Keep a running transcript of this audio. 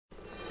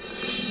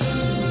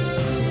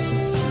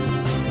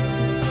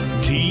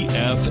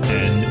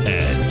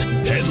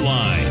TFNN.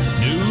 Headline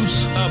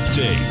News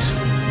Update.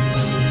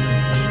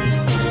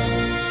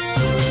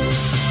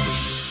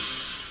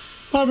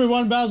 Hi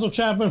everyone, Basil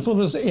Chapman for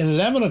this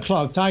 11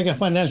 o'clock Tiger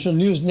Financial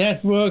News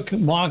Network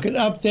market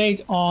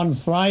update on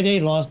Friday,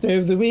 last day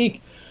of the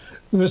week.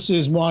 This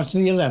is March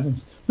the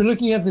 11th. We're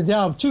looking at the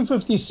Dow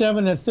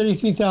 257 at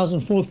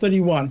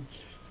 33,431.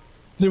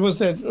 There was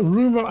that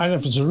rumor, I don't know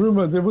if it's a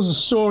rumor, there was a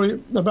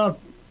story about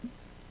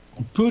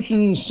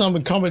Putin, some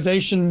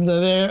accommodation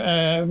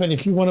there, but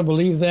if you want to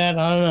believe that,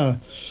 I don't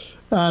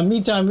know.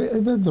 Meantime,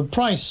 the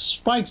price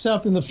spikes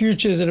up in the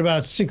futures at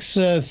about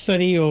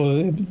 6:30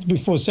 or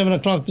before 7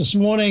 o'clock this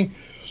morning,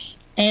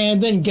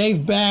 and then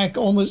gave back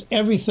almost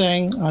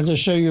everything. I'll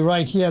just show you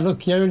right here.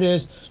 Look, here it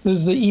is. This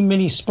is the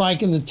E-mini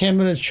spike in the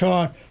 10-minute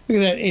chart. Look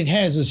at that. It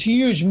has this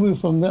huge move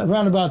from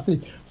around about the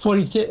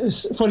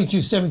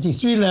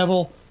 42.73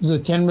 level. This is a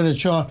 10-minute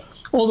chart,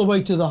 all the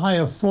way to the high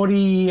of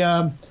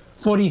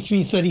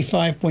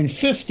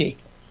 43.35.50.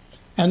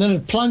 And then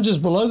it plunges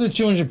below the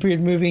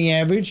 200-period moving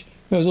average,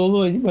 goes all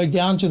the way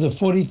down to the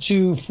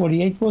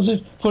 42.48, was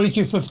it?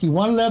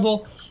 42.51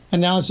 level,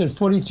 and now it's at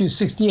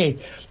 42.68.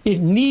 It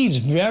needs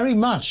very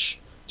much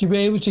to be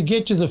able to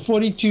get to the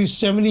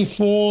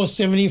 42.74,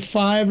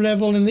 75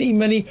 level in the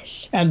E-mini,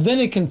 and then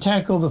it can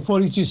tackle the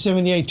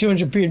 42.78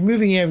 200-period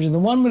moving average in the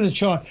 1-minute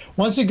chart.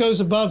 Once it goes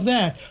above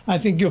that, I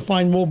think you'll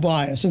find more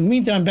bias. In the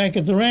meantime, back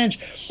at the ranch,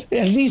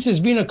 at least there's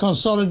been a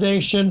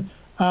consolidation.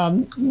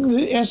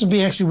 The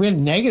S&P actually went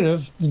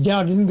negative. The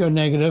Dow didn't go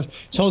negative.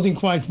 It's holding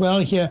quite well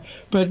here,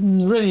 but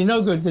really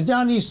no good. The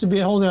Dow needs to be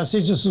holding. I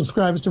said just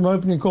subscribers to my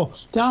opening call.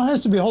 Dow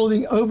has to be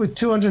holding over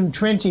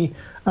 220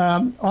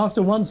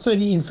 after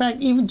 1:30. In fact,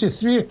 even to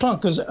 3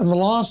 o'clock, because in the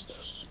last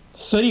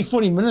 30,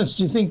 40 minutes,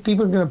 do you think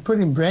people are going to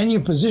put in brand new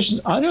positions?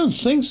 I don't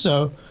think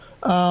so.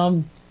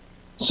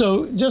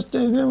 So just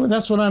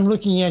that's what I'm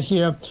looking at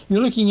here.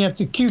 You're looking at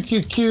the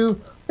QQQ,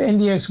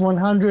 NDX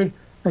 100.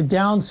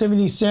 Down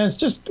 70 cents,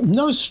 just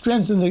no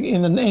strength in the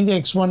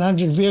index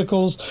 100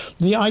 vehicles.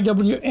 The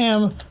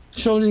IWM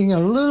showing a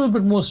little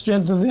bit more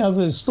strength than the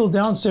others, still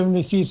down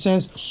 73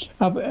 cents,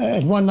 up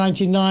at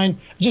 199.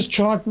 Just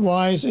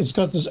chart-wise, it's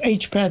got this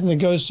H pattern that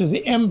goes to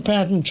the M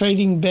pattern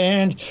trading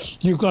band.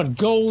 You've got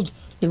gold.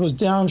 It was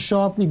down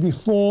sharply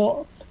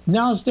before.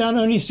 Now it's down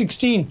only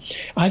 16.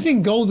 I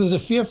think gold as a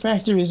fear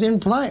factor is in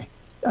play,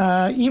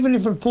 even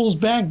if it pulls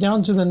back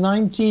down to the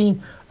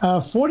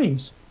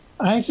 1940s.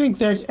 I think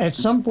that at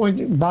some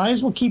point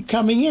buyers will keep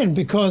coming in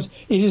because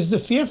it is the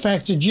fear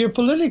factor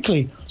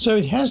geopolitically. So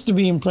it has to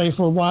be in play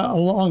for a while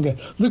longer.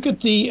 Look at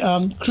the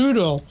crude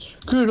oil.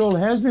 Crude oil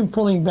has been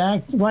pulling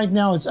back. Right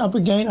now it's up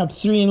again, up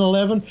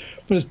 3.11,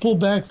 but it's pulled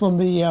back from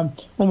the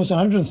almost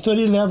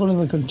 130 level in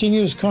the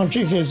continuous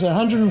contract. It's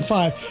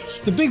 105.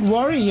 The big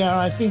worry here,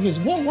 I think, is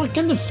what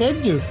can the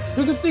Fed do?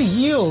 Look at the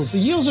yields. The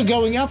yields are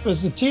going up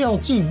as the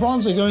TLT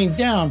bonds are going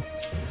down.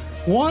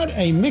 What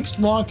a mixed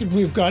market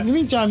we've got. In the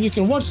meantime, you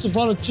can watch the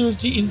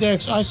volatility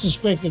index. I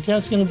suspect that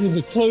that's going to be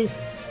the clue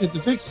that the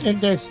VIX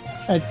index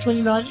at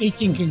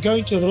 29.18 can go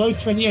into the low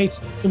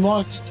 28s. The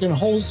market can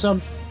hold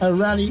some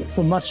rally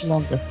for much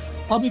longer.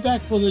 I'll be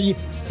back for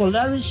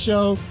Larry's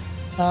show.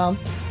 He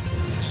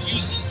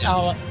uses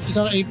he's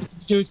not able to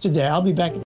do it today. I'll be back.